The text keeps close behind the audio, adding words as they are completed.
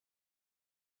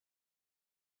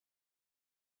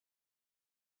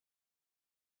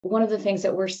one of the things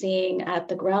that we're seeing at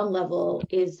the ground level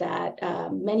is that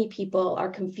many people are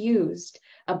confused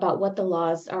about what the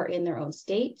laws are in their own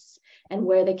states and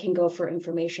where they can go for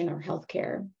information or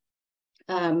healthcare.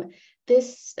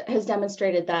 This has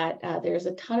demonstrated that there's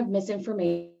a ton of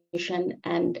misinformation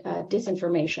and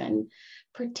disinformation,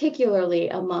 particularly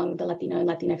among the Latino and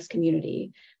Latinx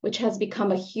community, which has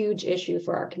become a huge issue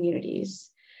for our communities.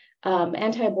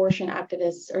 Anti-abortion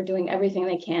activists are doing everything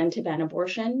they can to ban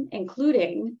abortion,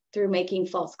 including through making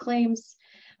false claims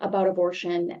about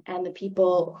abortion and the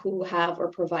people who have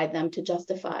or provide them to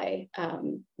justify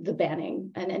the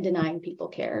banning and denying people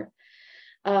care.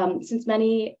 Since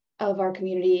many of our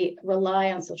community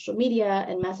rely on social media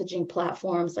and messaging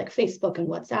platforms like Facebook and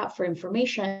WhatsApp for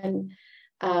information,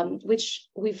 which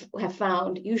we have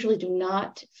found usually do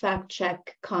not fact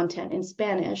check content in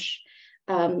Spanish,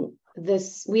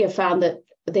 we have found that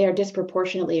they are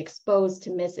disproportionately exposed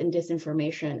to mis and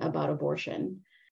disinformation about abortion.